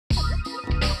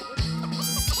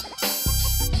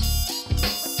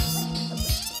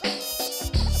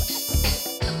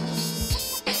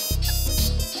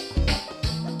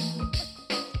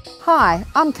Hi,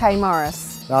 I'm Kay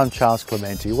Morris. I'm Charles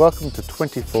Clementi. Welcome to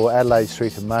 24 Adelaide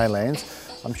Street in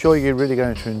Maylands. I'm sure you're really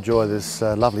going to enjoy this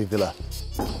lovely villa.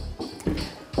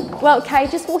 Well, Kay,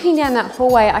 just walking down that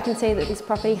hallway, I can see that this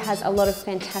property has a lot of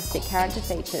fantastic character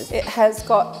features. It has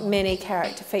got many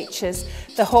character features.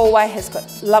 The hallway has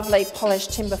got lovely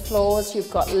polished timber floors, you've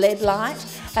got LED light,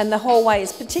 and the hallway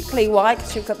is particularly wide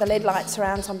because you've got the LED light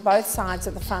surrounds on both sides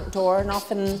of the front door, and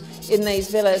often in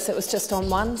these villas it was just on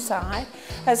one side.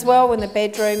 As well, in the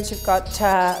bedrooms you've got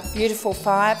beautiful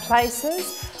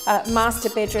fireplaces. Master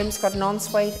bedroom's got an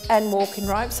ensuite and walk-in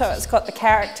robe, so it's got the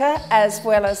character as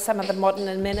well as some of the modern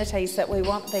amenities that we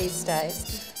want these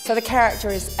days. So the character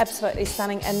is absolutely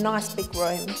stunning and nice big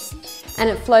rooms. And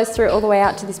it flows through all the way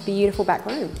out to this beautiful back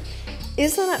room.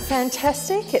 Isn't it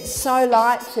fantastic? It's so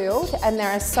light-filled and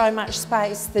there is so much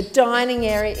space. The dining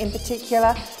area in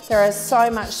particular, there is so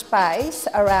much space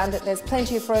around it. There's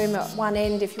plenty of room at one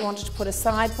end if you wanted to put a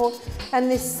sideboard. And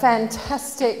this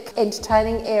fantastic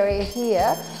entertaining area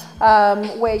here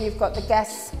where you've got the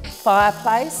gas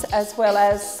fireplace as well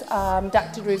as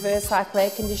ducted reverse cycle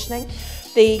air conditioning.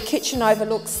 The kitchen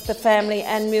overlooks the family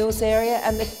and meals area,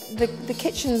 and the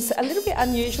kitchen's a little bit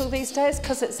unusual these days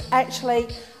because it's actually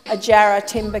a Jarrah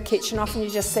timber kitchen. Often you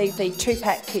just see the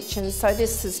two-pack kitchens, so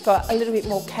this has got a little bit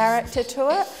more character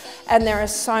to it, and there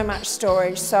is so much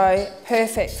storage, so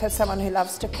perfect for someone who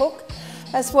loves to cook.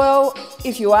 As well,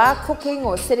 if you are cooking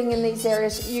or sitting in these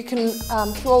areas, you can,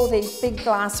 through all these big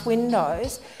glass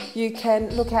windows, you can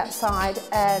look outside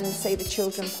and see the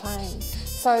children playing.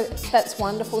 So that's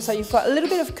wonderful. So you've got a little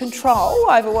bit of control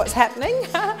over what's happening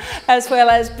as well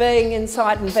as being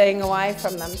inside and being away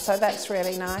from them. So that's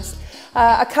really nice.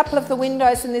 A couple of the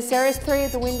windows in this area, 3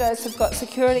 of the windows have got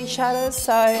security shutters.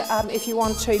 So if you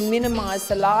want to minimise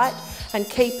the light and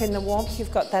keep in the warmth,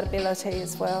 you've got that ability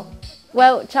as well.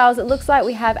 Well, Charles, it looks like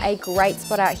we have a great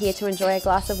spot out here to enjoy a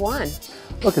glass of wine.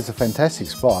 Look, it's a fantastic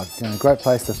spot. Great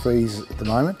place to freeze at the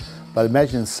moment. But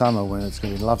imagine in summer when it's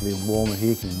going to be lovely and warm here,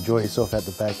 you can enjoy yourself out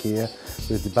the back here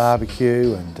with the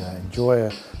barbecue and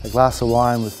enjoy a glass of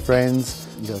wine with friends.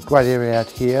 You've got a great area out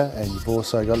here, and you've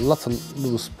also got lots of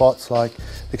little spots like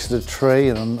next to the tree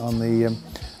and on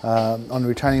the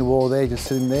retaining wall there, just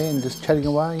sitting there and just chatting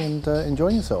away and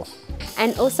enjoying yourself.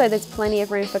 And also there's plenty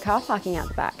of room for car parking out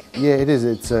the back. Yeah, it is.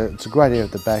 It's a great area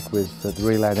at the back with the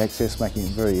relay access, making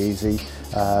it very easy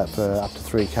for up to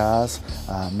 3 cars,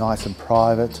 nice and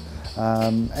private.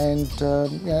 As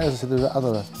I said, there are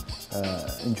other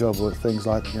enjoyable things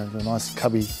like a nice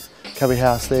cubby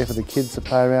house there for the kids to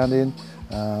play around in.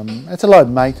 It's a low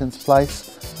maintenance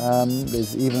place.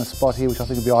 There's even a spot here which I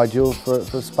think would be ideal for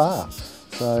a spa.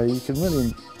 So you can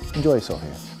really enjoy yourself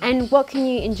here. And what can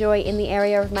you enjoy in the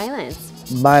area of Maylands?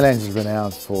 Maylands is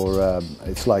renowned for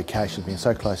its location, being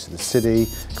so close to the city,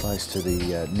 close to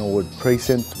the Norwood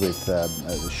precinct with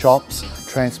the shops,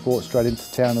 transport straight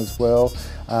into town as well.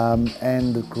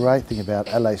 And the great thing about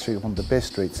Adelaide Street, one of the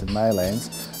best streets in Maylands,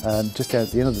 just down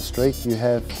at the end of the street you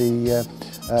have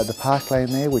the parkland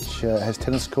there, which has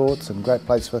tennis courts and great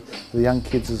place for the young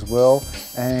kids as well,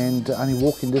 and only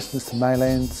walking distance to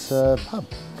Maylands pub.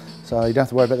 So you don't have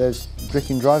to worry about those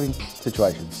drinking and driving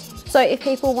situations. So if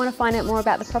people want to find out more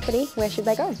about the property, where should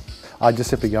they go? I just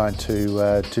simply go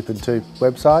into TOOP+TOOP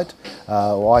website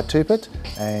or I TOOP it,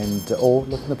 and or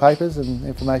look in the papers, and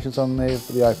information's on there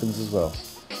for the opens as well.